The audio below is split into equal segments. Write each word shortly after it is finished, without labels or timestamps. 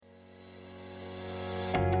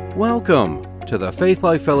Welcome to the Faith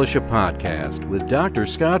Life Fellowship Podcast with Dr.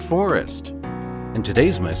 Scott Forrest. In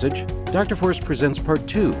today's message, Dr. Forrest presents part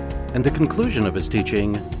 2 and the conclusion of his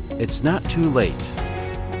teaching, It's Not Too Late.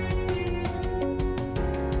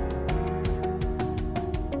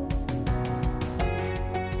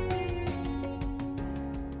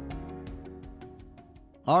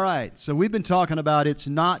 All right, so we've been talking about it's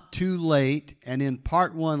not too late, and in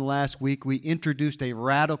part 1 last week, we introduced a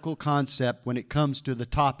radical concept when it comes to the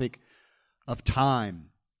topic of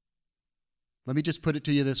time. Let me just put it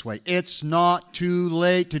to you this way. It's not too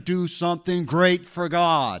late to do something great for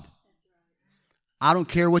God. I don't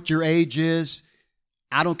care what your age is.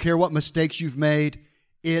 I don't care what mistakes you've made.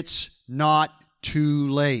 It's not too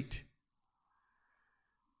late.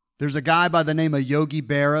 There's a guy by the name of Yogi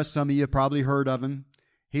Berra. Some of you have probably heard of him.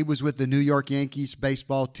 He was with the New York Yankees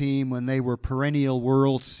baseball team when they were perennial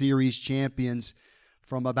World Series champions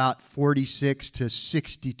from about 46 to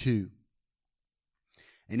 62.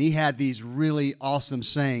 And he had these really awesome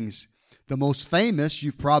sayings. The most famous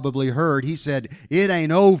you've probably heard, he said, "It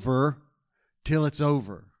ain't over till it's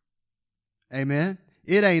over." Amen?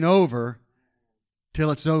 It ain't over till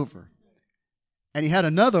it's over. And he had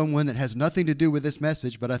another one that has nothing to do with this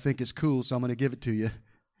message, but I think it's cool, so I'm going to give it to you.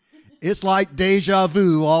 It's like deja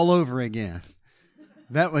vu all over again.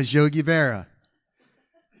 That was Yogi Berra.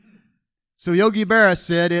 So Yogi Berra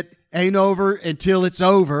said it ain't over until it's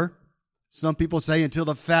over. Some people say until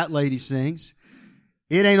the fat lady sings.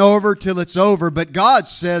 It ain't over till it's over. But God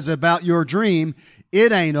says about your dream,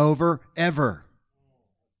 it ain't over ever.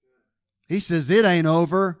 He says it ain't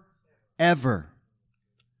over ever.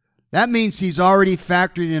 That means He's already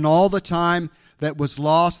factored in all the time that was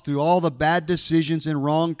lost through all the bad decisions and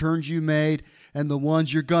wrong turns you made and the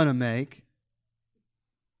ones you're going to make.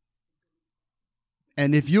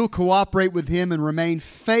 And if you'll cooperate with Him and remain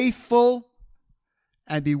faithful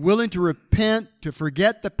and be willing to repent, to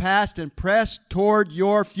forget the past and press toward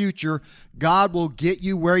your future, God will get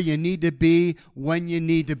you where you need to be when you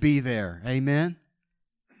need to be there. Amen?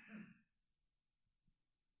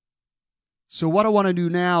 So what I want to do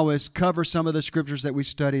now is cover some of the scriptures that we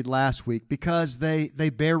studied last week because they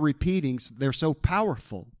bear repeating. They're so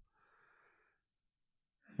powerful.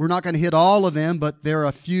 We're not going to hit all of them, but there are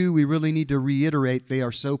a few we really need to reiterate. They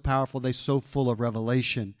are so powerful. They're so full of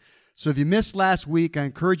revelation. So if you missed last week, I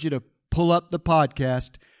encourage you to pull up the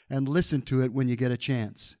podcast and listen to it when you get a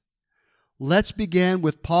chance. Let's begin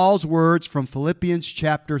with Paul's words from Philippians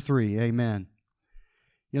chapter 3. Amen.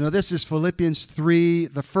 You know, this is Philippians 3,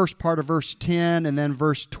 the first part of verse 10, and then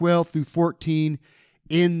verse 12 through 14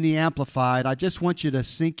 in the Amplified. I just want you to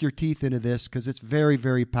sink your teeth into this because it's very,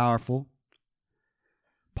 very powerful.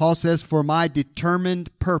 Paul says, "For my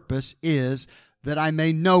determined purpose is that I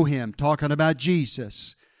may know Him," talking about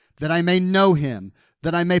Jesus, "that I may know Him,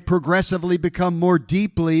 that I may progressively become more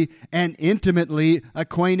deeply and intimately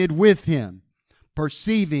acquainted with Him,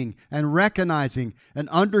 perceiving and recognizing and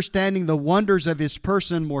understanding the wonders of His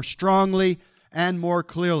person more strongly and more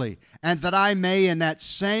clearly, and that I may in that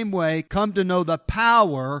same way come to know the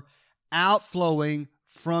power outflowing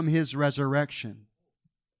from His resurrection."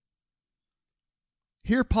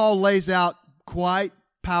 Here Paul lays out quite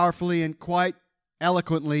powerfully and quite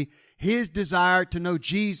eloquently his desire to know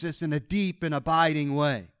Jesus in a deep and abiding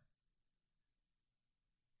way.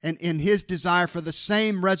 And in his desire for the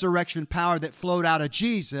same resurrection power that flowed out of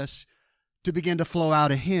Jesus to begin to flow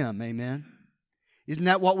out of him. Amen. Isn't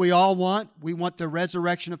that what we all want? We want the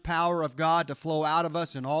resurrection of power of God to flow out of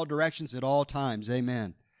us in all directions at all times.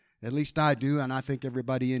 Amen. At least I do, and I think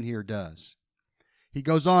everybody in here does. He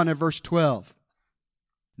goes on in verse 12.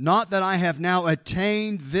 "Not that I have now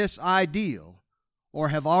attained this ideal or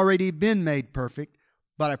have already been made perfect,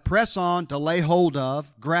 but I press on to lay hold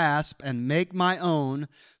of, grasp, and make my own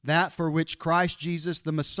that for which Christ Jesus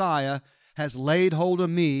the Messiah has laid hold of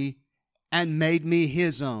me and made me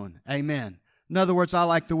His own." Amen. In other words, I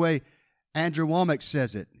like the way Andrew Womack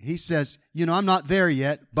says it. He says, I'm not there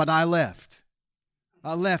yet, but I left.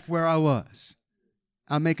 I left where I was.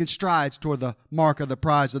 I'm making strides toward the mark of the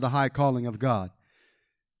prize of the high calling of God.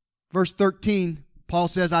 Verse 13, Paul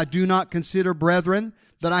says, "I do not consider, brethren,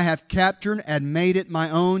 that I have captured and made it my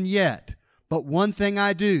own yet. But one thing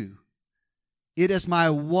I do, it is my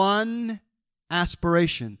one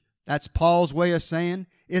aspiration." That's Paul's way of saying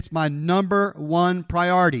it's my number one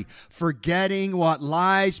priority. Forgetting what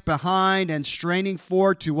lies behind and straining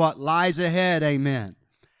forward to what lies ahead. Amen.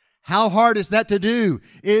 How hard is that to do?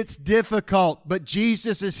 It's difficult, but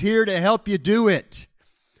Jesus is here to help you do it.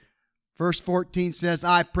 Verse 14 says,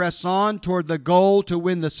 "I press on toward the goal to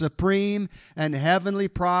win the supreme and heavenly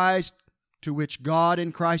prize to which God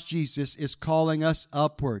in Christ Jesus is calling us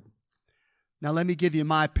upward. Now let me give you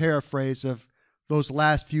my paraphrase of those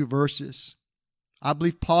last few verses. I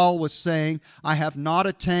believe Paul was saying, I have not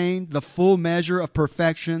attained the full measure of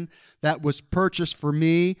perfection that was purchased for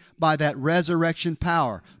me by that resurrection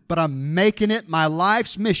power, but I'm making it my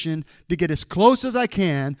life's mission to get as close as I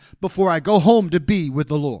can before I go home to be with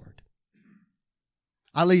the Lord.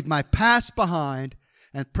 I leave my past behind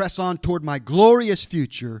and press on toward my glorious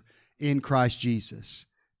future in Christ Jesus.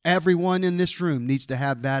 Everyone in this room needs to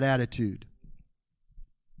have that attitude.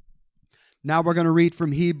 Now we're going to read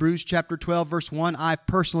from Hebrews chapter 12, verse 1. I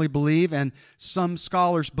personally believe, and some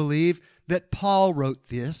scholars believe, that Paul wrote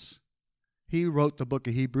this. He wrote the book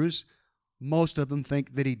of Hebrews. Most of them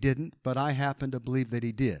think that he didn't, but I happen to believe that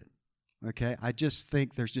he did. Okay? I just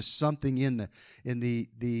think there's just something in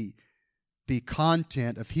the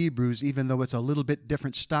content of Hebrews, even though it's a little bit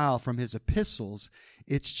different style from his epistles,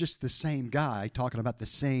 it's just the same guy talking about the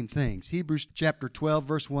same things. Hebrews chapter 12,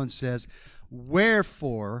 verse 1 says,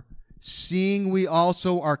 Wherefore, seeing we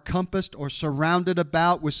also are compassed or surrounded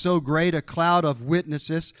about with so great a cloud of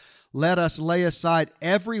witnesses, let us lay aside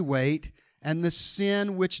every weight and the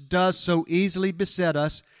sin which does so easily beset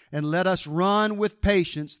us, and let us run with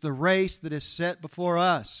patience the race that is set before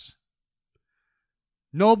us.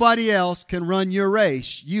 Nobody else can run your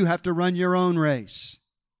race. You have to run your own race.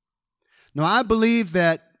 Now, I believe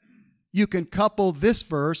that you can couple this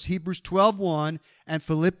verse, Hebrews 12:1, and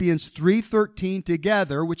Philippians 3:13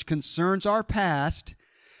 together, which concerns our past,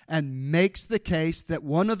 and makes the case that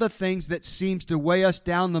one of the things that seems to weigh us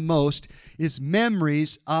down the most is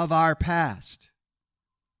memories of our past.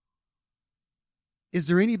 Is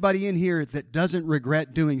there anybody in here that doesn't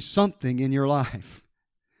regret doing something in your life?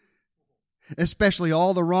 Especially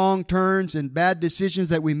all the wrong turns and bad decisions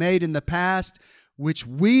that we made in the past, which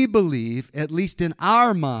we believe, at least in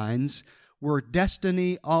our minds, were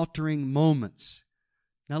destiny-altering moments.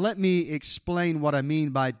 Now let me explain what I mean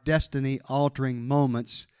by destiny-altering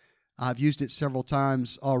moments. I've used it several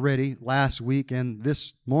times already, last week and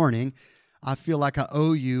this morning. I feel like I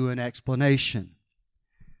owe you an explanation.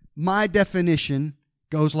 My definition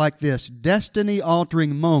goes like this.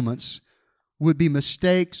 Destiny-altering moments would be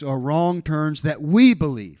mistakes or wrong turns that we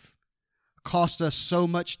believe cost us so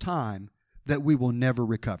much time that we will never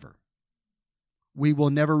recover. We will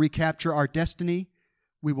never recapture our destiny.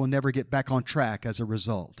 We will never get back on track as a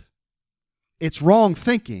result. It's wrong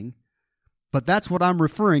thinking, but that's what I'm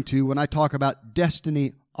referring to when I talk about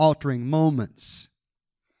destiny-altering moments.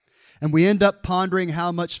 And we end up pondering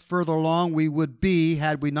how much further along we would be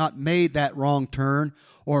had we not made that wrong turn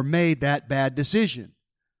or made that bad decision.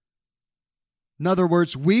 In other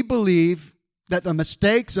words, we believe that the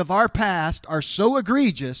mistakes of our past are so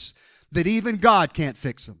egregious that even God can't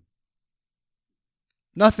fix them.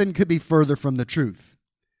 Nothing could be further from the truth.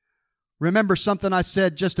 Remember something I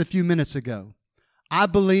said just a few minutes ago. I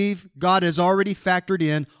believe God has already factored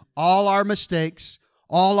in all our mistakes,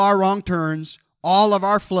 all our wrong turns, all of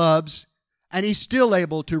our flubs, and He's still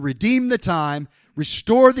able to redeem the time,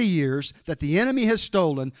 restore the years that the enemy has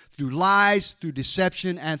stolen through lies, through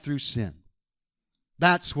deception, and through sin.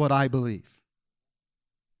 That's what I believe.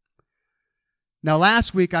 Now,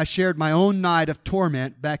 last week I shared my own night of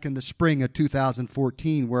torment back in the spring of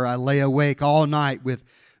 2014, where I lay awake all night with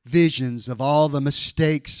visions of all the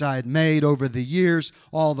mistakes I had made over the years,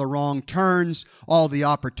 all the wrong turns, all the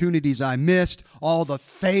opportunities I missed, all the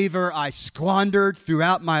favor I squandered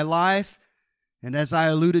throughout my life. And as I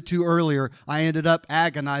alluded to earlier, I ended up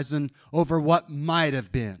agonizing over what might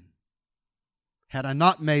have been had I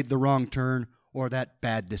not made the wrong turn or that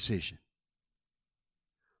bad decision.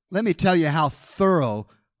 Let me tell you how thorough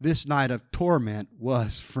this night of torment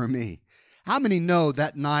was for me. How many know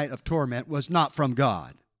that night of torment was not from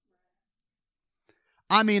God?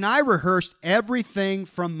 I mean, I rehearsed everything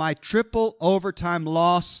from my triple overtime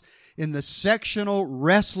loss in the sectional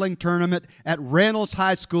wrestling tournament at Reynolds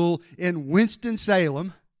High School in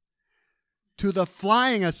Winston-Salem to the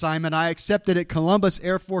flying assignment I accepted at Columbus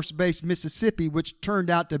Air Force Base, Mississippi, which turned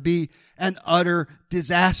out to be an utter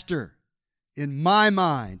disaster. In my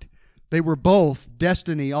mind, they were both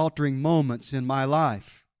destiny-altering moments in my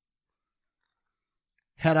life.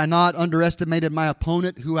 Had I not underestimated my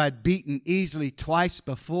opponent, who I'd beaten easily twice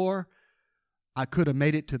before, I could have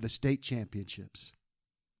made it to the state championships.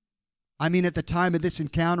 I mean, at the time of this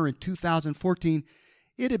encounter in 2014,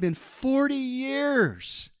 it had been 40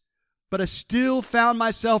 years. But I still found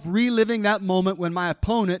myself reliving that moment when my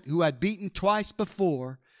opponent, who I'd beaten twice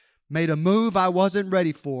before, made a move I wasn't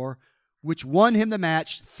ready for, which won him the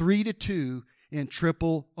match 3-2 in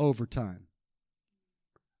triple overtime.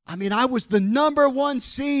 I mean, I was the number 1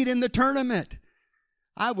 seed in the tournament.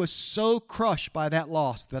 I was so crushed by that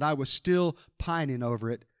loss that I was still pining over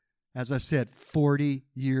it. As I said, 40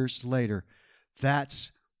 years later.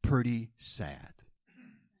 That's pretty sad.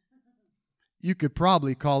 You could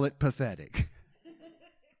probably call it pathetic.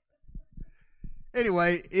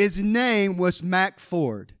 Anyway, his name was Mac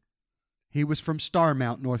Ford. He was from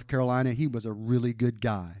Starmount, North Carolina. He was a really good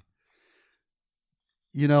guy.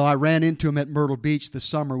 You know, I ran into him at Myrtle Beach the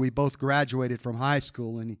summer. We both graduated from high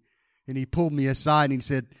school, and he pulled me aside and he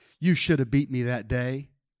said, "You should have beat me that day.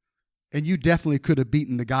 And you definitely could have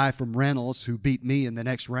beaten the guy from Reynolds who beat me in the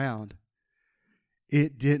next round."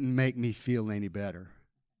 It didn't make me feel any better.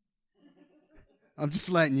 I'm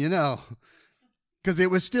just letting you know. Because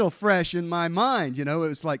it was still fresh in my mind. You know, it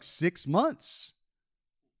was like 6 months.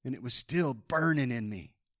 And it was still burning in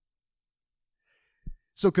me.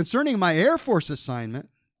 So concerning my Air Force assignment,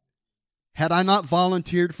 had I not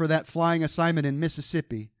volunteered for that flying assignment in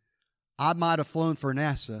Mississippi, I might have flown for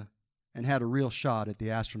NASA and had a real shot at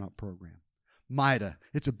the astronaut program. Mida.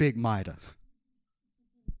 It's a big Mida.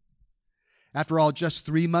 After all, just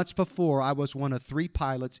 3 months before, I was one of 3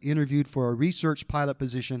 pilots interviewed for a research pilot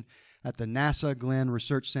position at the NASA Glenn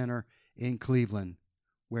Research Center in Cleveland,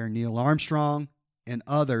 where Neil Armstrong and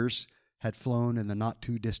others had flown in the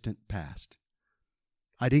not-too-distant past.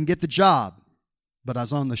 I didn't get the job, but I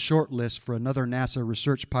was on the short list for another NASA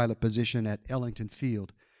research pilot position at Ellington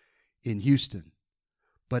Field in Houston.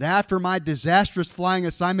 But after my disastrous flying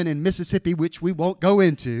assignment in Mississippi, which we won't go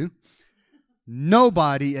into,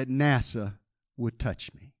 nobody at NASA would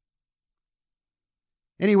touch me.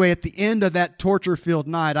 Anyway, at the end of that torture-filled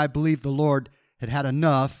night, I believe the Lord had had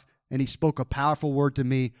enough, and He spoke a powerful word to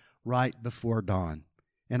me right before dawn.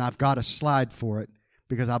 And I've got a slide for it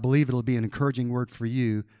because I believe it'll be an encouraging word for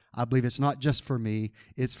you. I believe it's not just for me,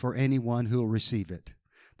 it's for anyone who will receive it.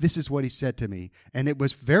 This is what He said to me, and it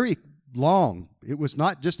was very long. It was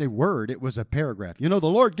not just a word, it was a paragraph. You know, the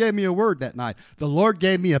Lord gave me a word that night. The Lord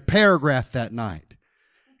gave me a paragraph that night.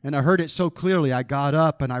 And I heard it so clearly, I got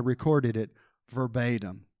up and I recorded it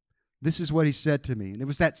verbatim. This is what He said to me. And it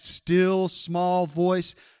was that still, small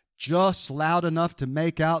voice, just loud enough to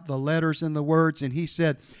make out the letters and the words. And He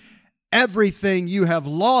said, "Everything you have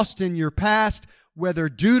lost in your past, whether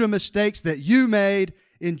due to mistakes that you made,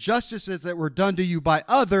 injustices that were done to you by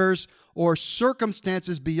others, or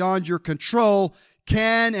circumstances beyond your control,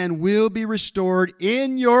 can and will be restored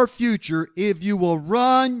in your future if you will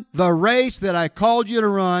run the race that I called you to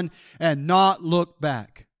run and not look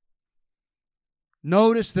back."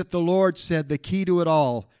 Notice that the Lord said the key to it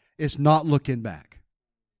all is not looking back.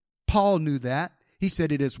 Paul knew that. He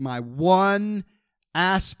said, "It is my one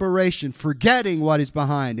aspiration, forgetting what is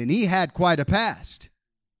behind." And he had quite a past.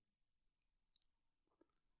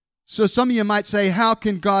 So some of you might say, how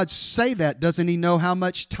can God say that? Doesn't He know how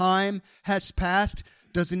much time has passed?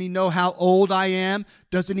 Doesn't He know how old I am?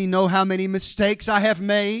 Doesn't He know how many mistakes I have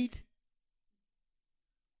made?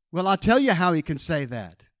 Well, I'll tell you how He can say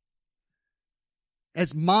that.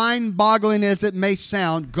 As mind-boggling as it may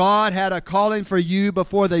sound, God had a calling for you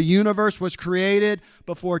before the universe was created,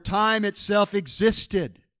 before time itself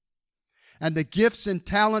existed. And the gifts and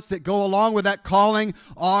talents that go along with that calling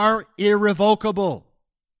are irrevocable.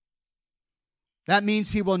 That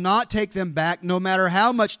means He will not take them back no matter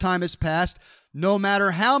how much time has passed, no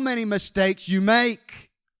matter how many mistakes you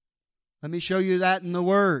make. Let me show you that in the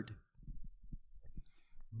Word.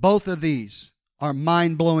 Both of these are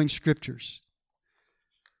mind-blowing scriptures.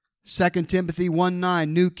 2 Timothy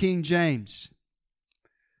 1:9, New King James.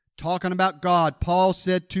 Talking about God, Paul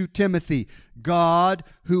said to Timothy, "God,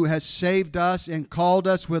 who has saved us and called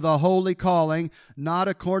us with a holy calling, not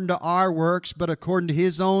according to our works, but according to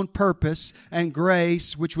His own purpose and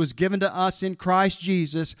grace, which was given to us in Christ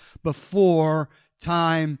Jesus before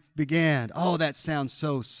time began." Oh, that sounds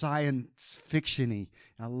so science fiction-y.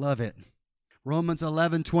 I love it. Romans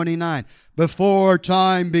 11:29, before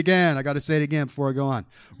time began. I got to say it again before I go on.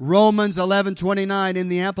 Romans 11:29 in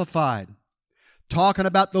the Amplified. Talking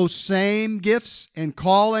about those same gifts and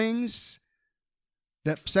callings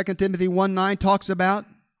that 2 Timothy 1:9 talks about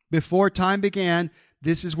before time began.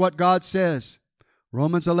 This is what God says.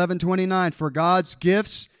 Romans 11:29, for God's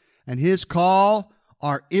gifts and His call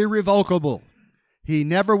are irrevocable. He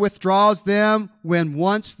never withdraws them when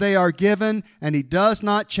once they are given, and He does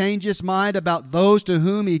not change His mind about those to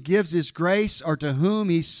whom He gives His grace or to whom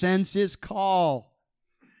He sends His call.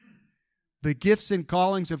 The gifts and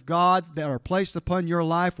callings of God that are placed upon your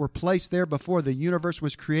life were placed there before the universe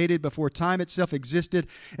was created, before time itself existed,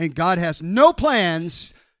 and God has no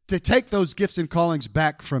plans to take those gifts and callings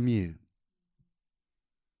back from you.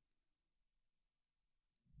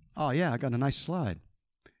 Oh, yeah, I got a nice slide.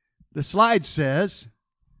 The slide says,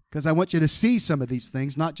 because I want you to see some of these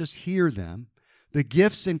things, not just hear them. The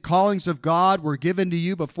gifts and callings of God were given to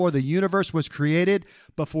you before the universe was created,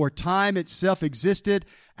 before time itself existed,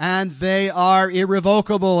 and they are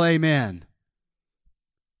irrevocable. Amen.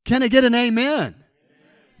 Can I get an amen? Amen.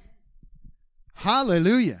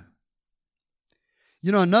 Hallelujah.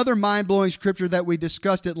 You know, another mind-blowing scripture that we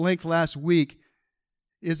discussed at length last week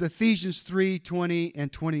is Ephesians 3:20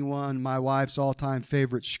 and 21, my wife's all-time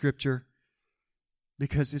favorite scripture,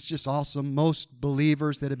 because it's just awesome. Most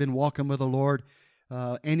believers that have been walking with the Lord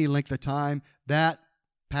any length of time, that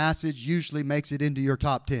passage usually makes it into your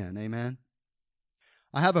top 10. Amen.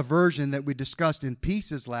 I have a version that we discussed in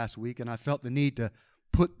pieces last week, and I felt the need to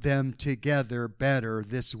put them together better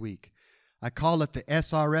this week. I call it the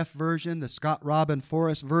SRF version, the Scott Robin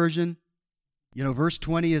Forrest version. You know, verse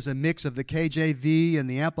 20 is a mix of the KJV and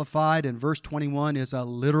the Amplified, and verse 21 is a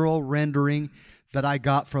literal rendering that I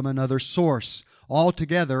got from another source.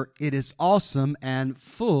 Altogether, it is awesome and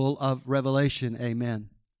full of revelation. Amen.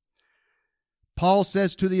 Paul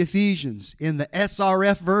says to the Ephesians in the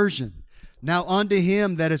SRF version, "Now unto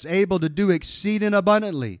him that is able to do exceeding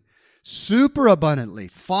abundantly, super abundantly,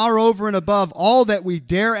 far over and above all that we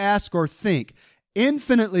dare ask or think,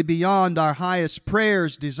 infinitely beyond our highest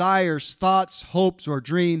prayers, desires, thoughts, hopes, or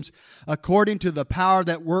dreams, according to the power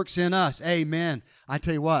that works in us." Amen. I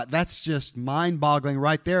tell you what, that's just mind-boggling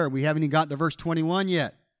right there. We haven't even gotten to verse 21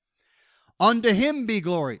 yet. Unto him be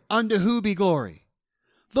glory. Unto who be glory?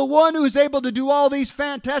 The one who is able to do all these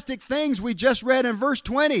fantastic things we just read in verse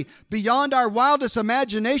 20, beyond our wildest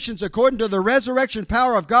imaginations, according to the resurrection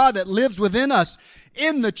power of God that lives within us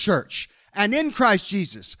in the church and in Christ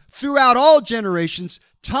Jesus, throughout all generations,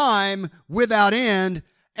 time without end.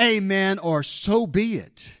 Amen, or so be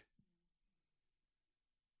it.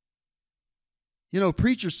 You know,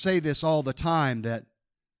 preachers say this all the time, that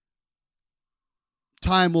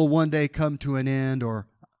time will one day come to an end, or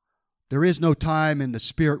there is no time in the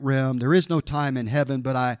spirit realm, there is no time in heaven,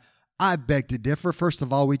 but I beg to differ. First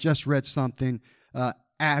of all, we just read something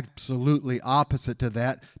absolutely opposite to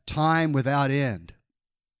that, time without end.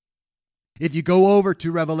 If you go over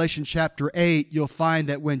to Revelation chapter 8, you'll find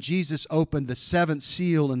that when Jesus opened the seventh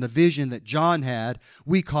seal in the vision that John had,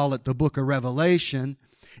 we call it the book of Revelation,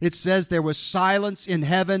 it says there was silence in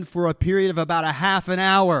heaven for a period of about a half an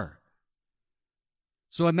hour.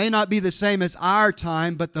 So it may not be the same as our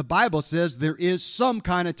time, but the Bible says there is some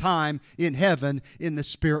kind of time in heaven in the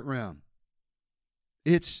spirit realm.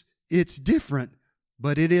 It's different,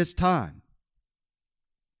 but it is time.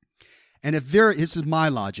 And this is my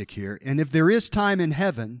logic here, and if there is time in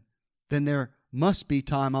heaven, then there must be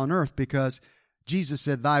time on earth, because Jesus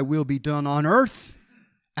said, "Thy will be done on earth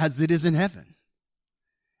as it is in heaven."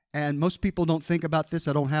 And most people don't think about this.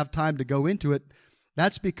 I don't have time to go into it.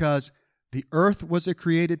 That's because the earth was a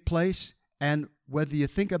created place, and whether you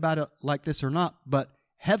think about it like this or not, but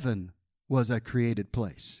heaven was a created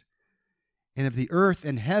place. And if the earth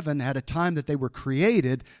and heaven had a time that they were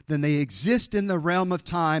created, then they exist in the realm of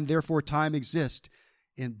time, therefore time exists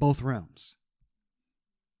in both realms.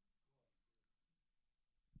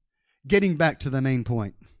 Getting back to the main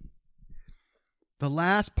point. The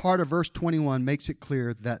last part of verse 21 makes it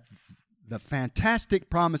clear that the fantastic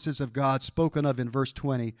promises of God spoken of in verse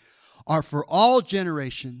 20 are for all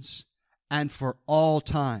generations and for all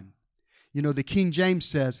time. You know, the King James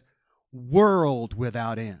says, world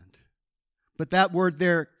without end. But that word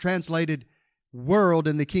there, translated world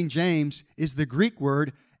in the King James, is the Greek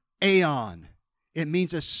word aeon. It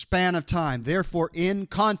means a span of time. Therefore, in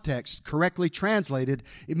context, correctly translated,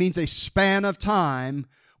 it means a span of time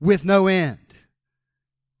with no end.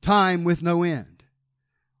 Time with no end.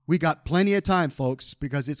 We got plenty of time, folks,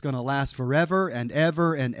 because it's going to last forever and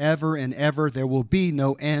ever and ever and ever. There will be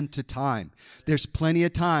no end to time. There's plenty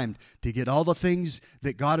of time to get all the things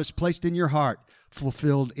that God has placed in your heart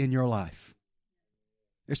fulfilled in your life.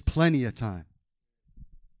 There's plenty of time.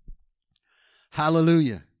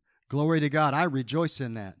 Hallelujah. Glory to God. I rejoice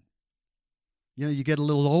in that. You know, you get a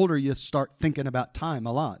little older, you start thinking about time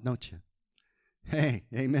a lot, don't you? Hey,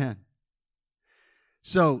 amen.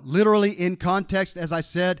 So, literally in context, as I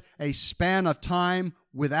said, a span of time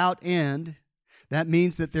without end. That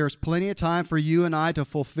means that there's plenty of time for you and I to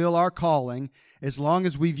fulfill our calling, as long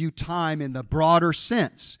as we view time in the broader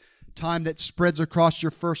sense. Time that spreads across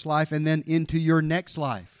your first life and then into your next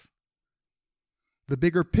life. The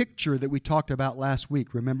bigger picture that we talked about last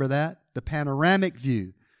week, remember that? The panoramic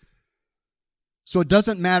view. So it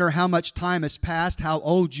doesn't matter how much time has passed, how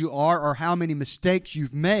old you are, or how many mistakes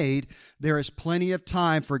you've made. There is plenty of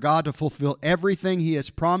time for God to fulfill everything He has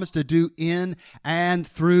promised to do in and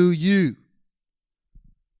through you.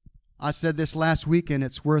 I said this last week, and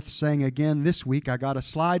it's worth saying again this week. I got a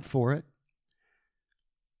slide for it.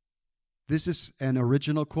 This is an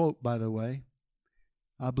original quote, by the way.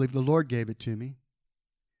 I believe the Lord gave it to me.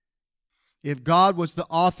 If God was the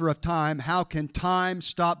author of time, how can time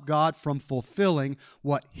stop God from fulfilling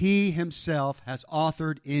what He Himself has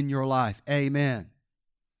authored in your life? Amen.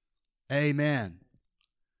 Amen.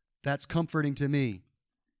 That's comforting to me.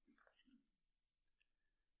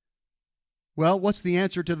 Well, what's the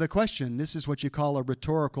answer to the question? This is what you call a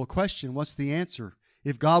rhetorical question. What's the answer?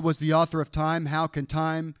 If God was the author of time, how can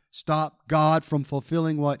time stop God from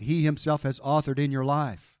fulfilling what He Himself has authored in your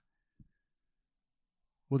life?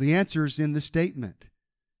 Well, the answer is in the statement.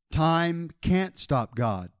 Time can't stop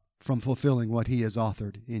God from fulfilling what He has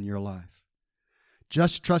authored in your life.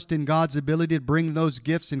 Just trust in God's ability to bring those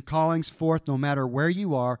gifts and callings forth no matter where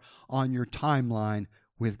you are on your timeline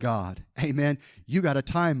with God. Amen. You got a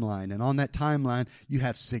timeline, and on that timeline, you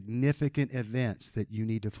have significant events that you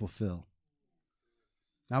need to fulfill.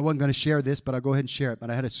 Now, I wasn't going to share this, but I'll go ahead and share it. But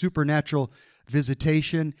I had a supernatural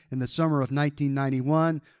visitation in the summer of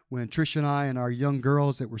 1991 when Trish and I and our young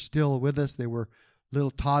girls that were still with us, they were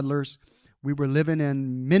little toddlers. We were living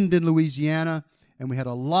in Minden, Louisiana, and we had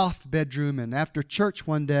a loft bedroom. And after church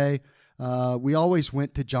one day, we always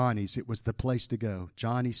went to Johnny's. It was the place to go.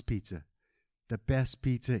 Johnny's Pizza, the best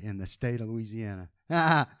pizza in the state of Louisiana.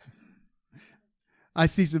 I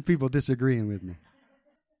see some people disagreeing with me.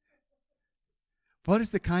 What is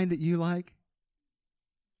the kind that you like?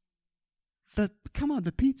 Come on,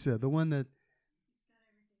 the pizza, the one that...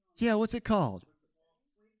 Yeah, what's it called?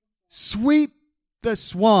 Sweep the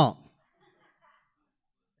Swamp.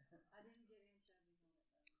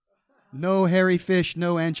 No hairy fish,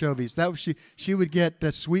 no anchovies. That was she would get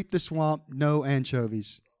the Sweep the Swamp, no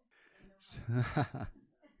anchovies.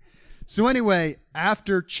 So anyway,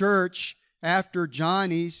 after church, after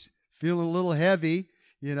Johnny's, feeling a little heavy,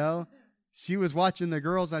 she was watching the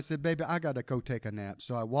girls. I said, baby, I got to go take a nap.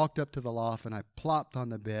 So I walked up to the loft and I plopped on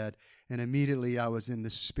the bed, and immediately I was in the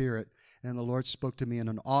Spirit, and the Lord spoke to me in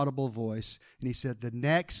an audible voice, and He said, the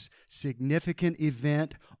next significant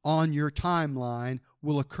event on your timeline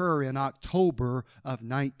will occur in October of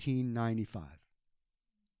 1995.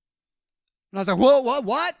 And I was like, whoa,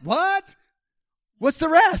 what? What's the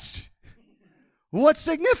rest? What's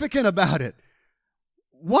significant about it?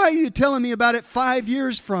 Why are you telling me about it 5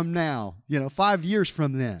 years from now? 5 years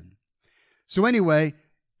from then. So anyway,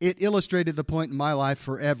 it illustrated the point in my life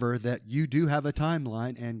forever that you do have a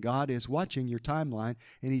timeline, and God is watching your timeline,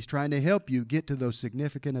 and He's trying to help you get to those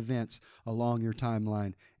significant events along your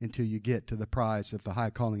timeline until you get to the prize of the high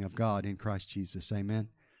calling of God in Christ Jesus. Amen.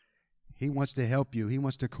 He wants to help you. He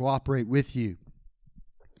wants to cooperate with you.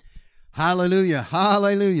 Hallelujah.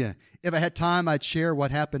 Hallelujah. If I had time, I'd share what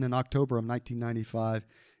happened in October of 1995.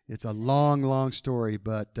 It's a long, long story,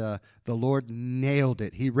 but the Lord nailed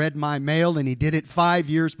it. He read my mail, and He did it 5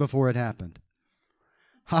 years before it happened.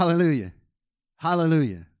 Hallelujah.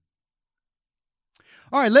 Hallelujah.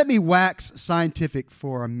 All right, let me wax scientific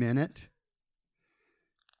for a minute.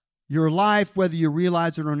 Your life, whether you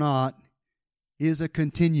realize it or not, is a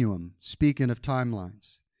continuum, speaking of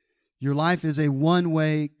timelines. Your life is a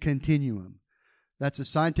one-way continuum. That's a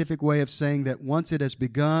scientific way of saying that once it has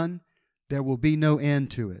begun, there will be no end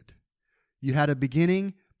to it. You had a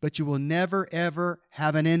beginning, but you will never, ever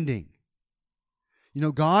have an ending.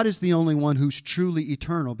 God is the only one who's truly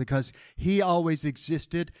eternal because He always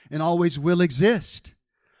existed and always will exist.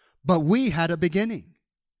 But we had a beginning.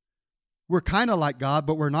 We're kind of like God,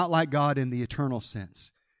 but we're not like God in the eternal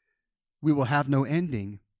sense. We will have no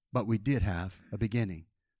ending, but we did have a beginning.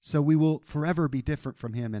 So we will forever be different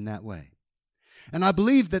from Him in that way. And I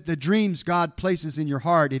believe that the dreams God places in your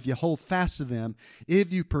heart, if you hold fast to them,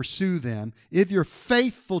 if you pursue them, if you're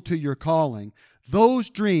faithful to your calling, those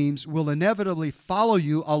dreams will inevitably follow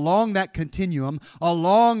you along that continuum,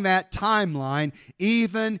 along that timeline,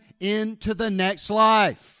 even into the next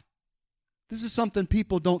life. This is something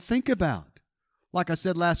people don't think about. Like I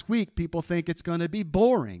said last week, people think it's going to be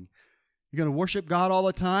boring. You're going to worship God all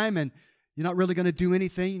the time, and you're not really going to do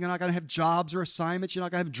anything. You're not going to have jobs or assignments. You're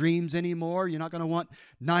not going to have dreams anymore. You're not going to want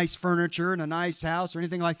nice furniture and a nice house or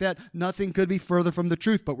anything like that. Nothing could be further from the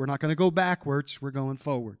truth, but we're not going to go backwards. We're going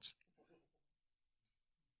forwards.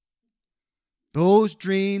 Those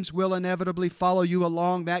dreams will inevitably follow you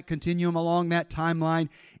along that continuum, along that timeline,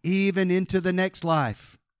 even into the next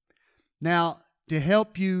life. Now, to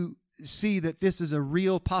help you see that this is a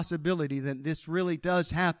real possibility, that this really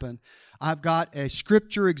does happen, I've got a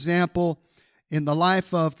scripture example in the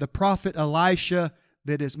life of the prophet Elisha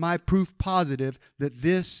that is my proof positive that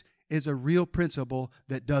this is a real principle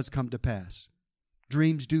that does come to pass.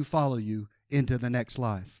 Dreams do follow you into the next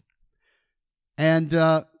life. And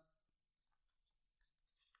let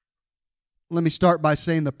me start by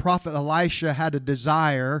saying the prophet Elisha had a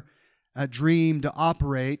desire, a dream to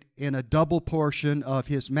operate in a double portion of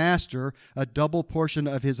his master, a double portion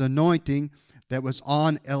of his anointing that was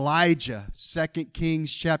on Elijah. 2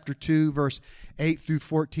 Kings chapter 2, verse 8 through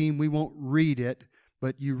 14. We won't read it,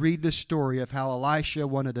 but you read the story of how Elisha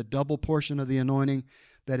wanted a double portion of the anointing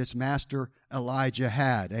that his master Elijah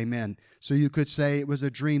had. Amen. So you could say it was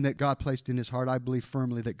a dream that God placed in his heart. I believe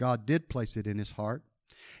firmly that God did place it in his heart.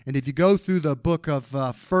 And if you go through the book of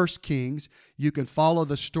 1 Kings, you can follow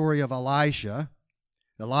the story of Elijah.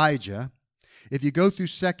 If you go through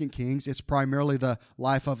 2 Kings, it's primarily the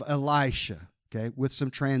life of Elisha, okay, with some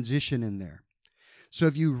transition in there. So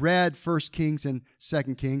if you read 1 Kings and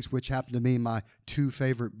 2 Kings, which happen to be my two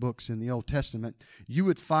favorite books in the Old Testament, you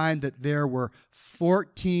would find that there were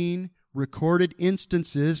 14 recorded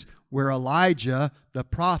instances where Elijah, the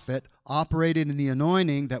prophet, operated in the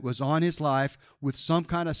anointing that was on his life with some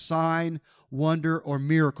kind of sign, wonder, or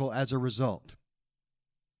miracle as a result.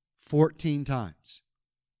 14 times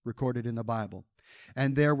recorded in the Bible.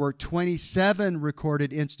 And there were 27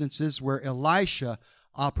 recorded instances where Elisha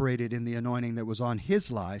operated in the anointing that was on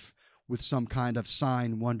his life with some kind of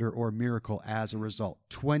sign, wonder, or miracle as a result.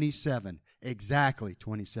 27. Exactly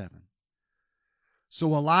 27.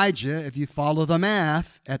 So Elijah, if you follow the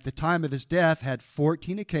math, at the time of his death had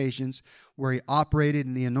 14 occasions where he operated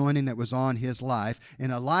in the anointing that was on his life.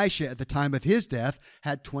 And Elisha, at the time of his death,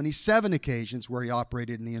 had 27 occasions where he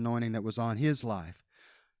operated in the anointing that was on his life.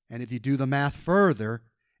 And if you do the math further,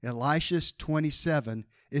 Elisha's 27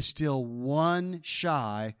 is still one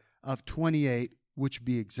shy of 28, which would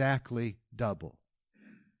be exactly double.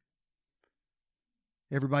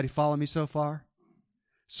 Everybody follow me so far?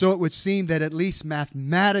 So it would seem that at least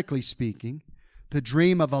mathematically speaking, the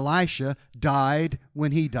dream of Elisha died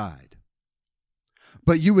when he died.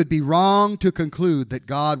 But you would be wrong to conclude that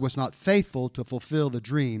God was not faithful to fulfill the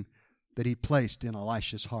dream that he placed in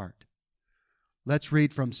Elisha's heart. Let's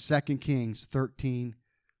read from 2 Kings 13,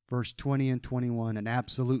 verse 20 and 21, an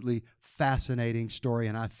absolutely fascinating story,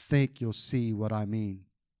 and I think you'll see what I mean.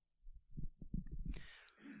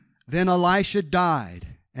 Then Elisha died,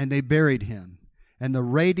 and they buried him, and the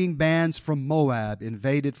raiding bands from Moab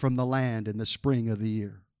invaded from the land in the spring of the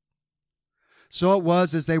year. So it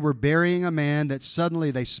was as they were burying a man that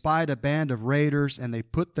suddenly they spied a band of raiders, and they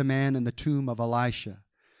put the man in the tomb of Elisha.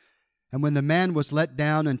 And when the man was let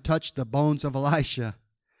down and touched the bones of Elisha,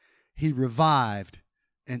 he revived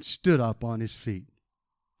and stood up on his feet.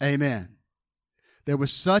 Amen. There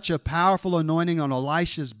was such a powerful anointing on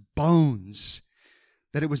Elisha's bones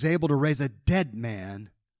that it was able to raise a dead man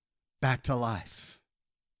back to life.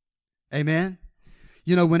 Amen.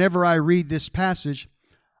 You know, whenever I read this passage,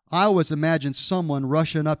 I always imagine someone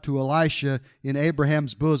rushing up to Elisha in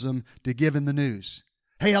Abraham's bosom to give him the news.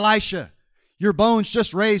 Hey, Elisha, your bones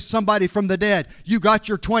just raised somebody from the dead. You got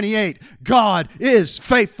your 28. God is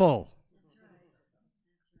faithful.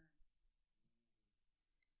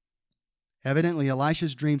 Evidently,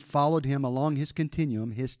 Elisha's dream followed him along his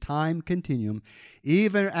continuum, his time continuum,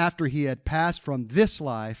 even after he had passed from this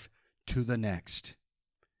life to the next.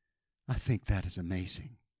 I think that is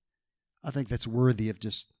amazing. I think that's worthy of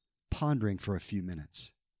just pondering for a few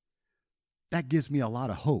minutes. That gives me a lot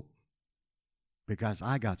of hope because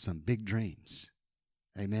I got some big dreams.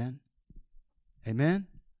 Amen? Amen?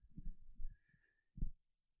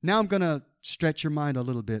 Now I'm going to stretch your mind a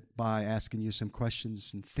little bit by asking you some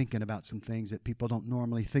questions and thinking about some things that people don't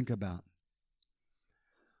normally think about.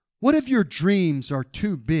 What if your dreams are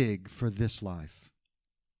too big for this life?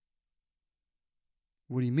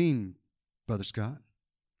 What do you mean, Brother Scott?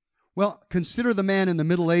 Well, consider the man in the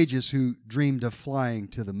Middle Ages who dreamed of flying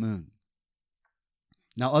to the moon.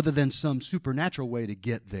 Now, other than some supernatural way to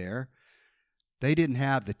get there, they didn't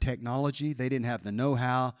have the technology, they didn't have the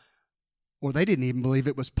know-how, or they didn't even believe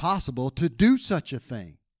it was possible to do such a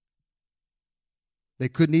thing. They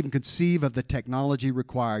couldn't even conceive of the technology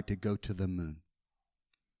required to go to the moon.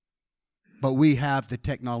 But we have the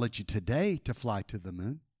technology today to fly to the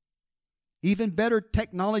moon. Even better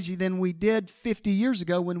technology than we did 50 years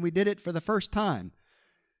ago when we did it for the first time.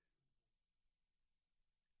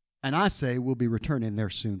 And I say we'll be returning there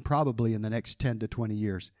soon, probably in the next 10 to 20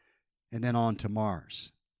 years, and then on to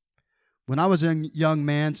Mars. When I was a young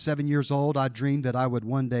man, 7 years old, I dreamed that I would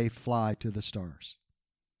one day fly to the stars.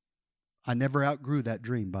 I never outgrew that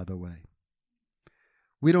dream, by the way.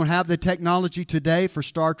 We don't have the technology today for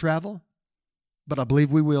star travel, but I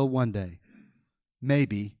believe we will one day.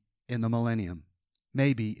 Maybe in the millennium.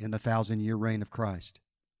 Maybe in the 1,000-year reign of Christ.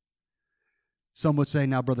 Some would say,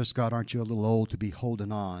 now, Brother Scott, aren't you a little old to be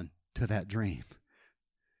holding on to that dream?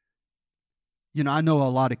 You know, I know a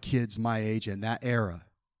lot of kids my age in that era.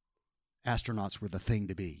 Astronauts were the thing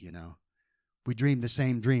to be, you know. We dreamed the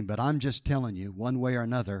same dream, but I'm just telling you, one way or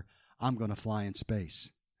another, I'm going to fly in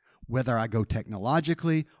space. Whether I go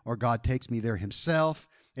technologically or God takes me there himself,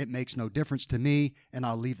 it makes no difference to me, and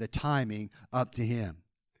I'll leave the timing up to him.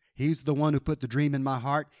 He's the one who put the dream in my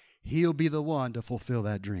heart. He'll be the one to fulfill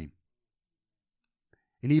that dream.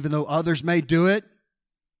 And even though others may do it,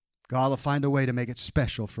 God will find a way to make it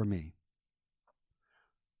special for me.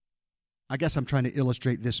 I guess I'm trying to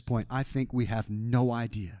illustrate this point. I think we have no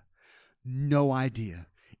idea. No idea.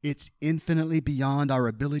 It's infinitely beyond our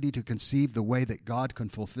ability to conceive the way that God can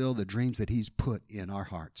fulfill the dreams that he's put in our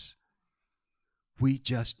hearts. We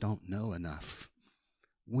just don't know enough.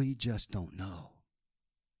 We just don't know.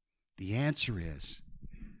 The answer is,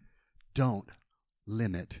 don't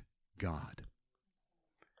limit God.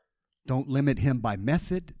 Don't limit him by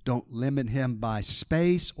method. Don't limit him by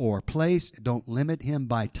space or place. Don't limit him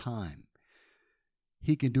by time.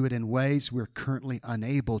 He can do it in ways we're currently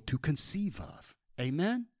unable to conceive of.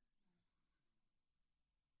 Amen?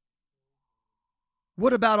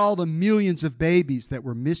 What about all the millions of babies that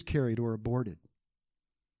were miscarried or aborted?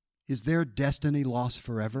 Is their destiny lost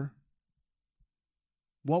forever?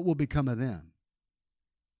 What will become of them?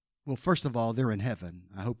 Well, first of all, they're in heaven.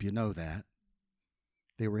 I hope you know that.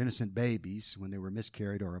 They were innocent babies when they were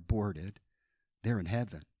miscarried or aborted. They're in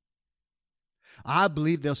heaven. I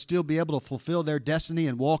believe they'll still be able to fulfill their destiny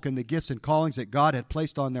and walk in the gifts and callings that God had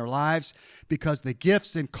placed on their lives, because the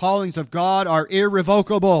gifts and callings of God are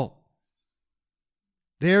irrevocable.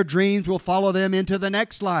 Their dreams will follow them into the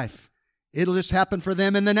next life. It'll just happen for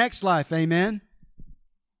them in the next life. Amen?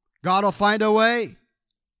 God will find a way.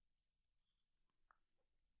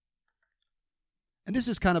 And this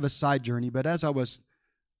is kind of a side journey, but as I was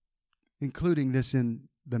including this in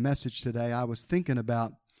the message today, I was thinking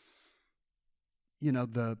about, you know,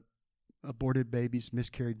 the aborted babies,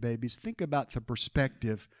 miscarried babies. Think about the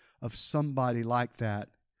perspective of somebody like that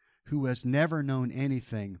who has never known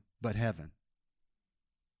anything but heaven.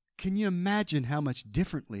 Can you imagine how much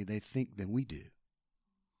differently they think than we do?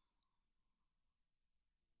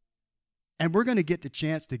 And we're going to get the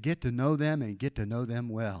chance to get to know them and get to know them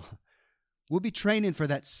well. We'll be training for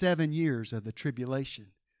that 7 years of the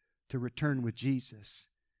tribulation to return with Jesus.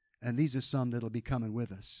 And these are some that'll be coming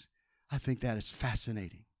with us. I think that is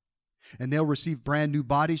fascinating. And they'll receive brand new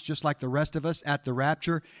bodies just like the rest of us at the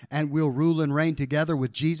rapture. And we'll rule and reign together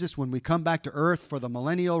with Jesus when we come back to earth for the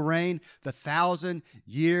millennial reign, the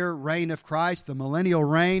 1,000-year reign of Christ, the millennial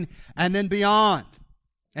reign, and then beyond.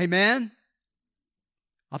 Amen?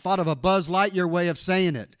 I thought of a Buzz Lightyear way of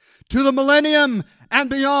saying it. To the millennium and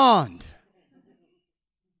beyond.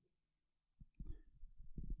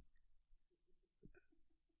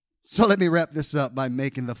 So let me wrap this up by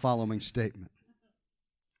making the following statement.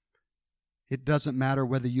 It doesn't matter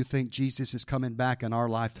whether you think Jesus is coming back in our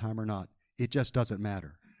lifetime or not. It just doesn't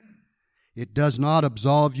matter. It does not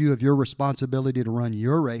absolve you of your responsibility to run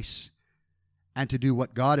your race and to do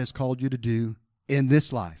what God has called you to do in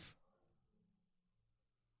this life.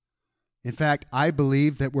 In fact, I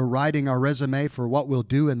believe that we're writing our resume for what we'll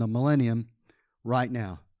do in the millennium right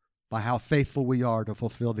now by how faithful we are to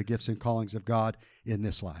fulfill the gifts and callings of God in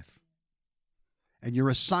this life. And your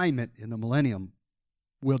assignment in the millennium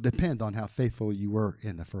will depend on how faithful you were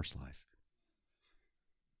in the first life.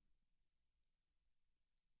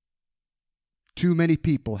 Too many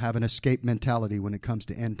people have an escape mentality when it comes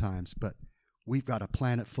to end times, but we've got a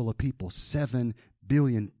planet full of people, 7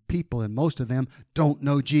 billion people, and most of them don't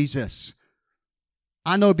know Jesus.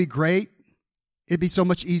 I know it'd be great. It'd be so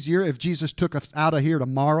much easier if Jesus took us out of here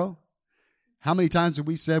tomorrow. How many times have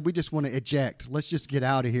we said we just want to eject? Let's just get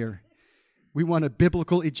out of here. We want a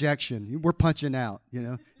biblical ejection. We're punching out, you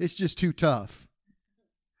know. It's just too tough.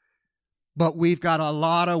 But we've got a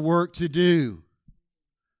lot of work to do.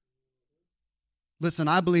 Listen,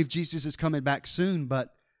 I believe Jesus is coming back soon,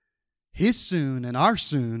 but his soon and our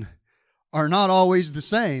soon are not always the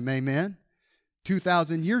same, amen?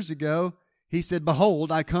 2,000 years ago, he said,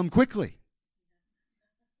 "Behold, I come quickly."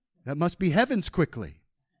 That must be heaven's quickly.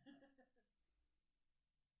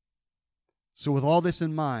 So with all this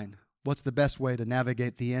in mind, what's the best way to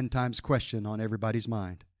navigate the end times question on everybody's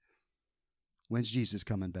mind? When's Jesus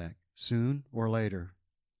coming back? Soon or later?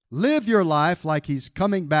 Live your life like He's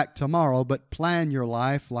coming back tomorrow, but plan your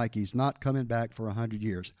life like He's not coming back for 100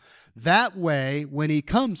 years. That way, when He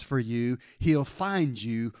comes for you, He'll find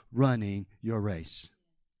you running your race.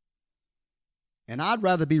 And I'd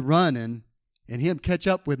rather be running and Him catch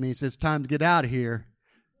up with me and says, time to get out of here,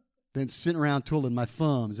 than sitting around twiddling my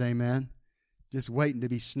thumbs, amen? Just waiting to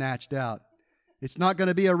be snatched out. It's not going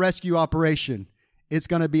to be a rescue operation. It's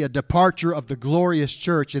going to be a departure of the glorious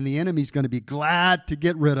church, and the enemy's going to be glad to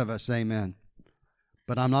get rid of us. Amen.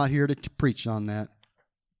 But I'm not here to preach on that.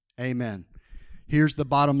 Amen. Here's the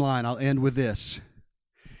bottom line. I'll end with this.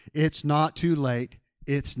 It's not too late.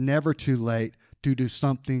 It's never too late to do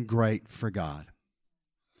something great for God.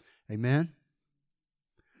 Amen.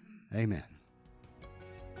 Amen.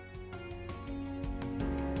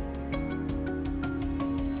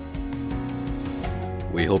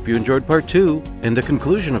 We hope you enjoyed part 2 and the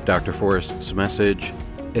conclusion of Dr. Forrest's message,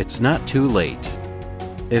 It's Not Too Late.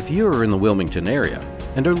 If you are in the Wilmington area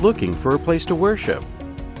and are looking for a place to worship,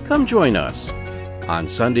 come join us on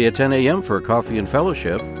Sunday at 10 a.m. for coffee and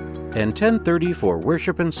fellowship and 10:30 for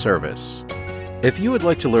worship and service. If you would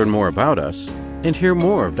like to learn more about us and hear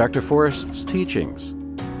more of Dr. Forrest's teachings,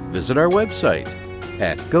 visit our website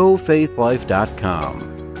at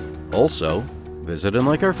gofaithlife.com. Also, visit and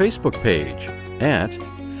like our Facebook page at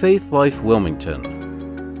Faith Life Wilmington.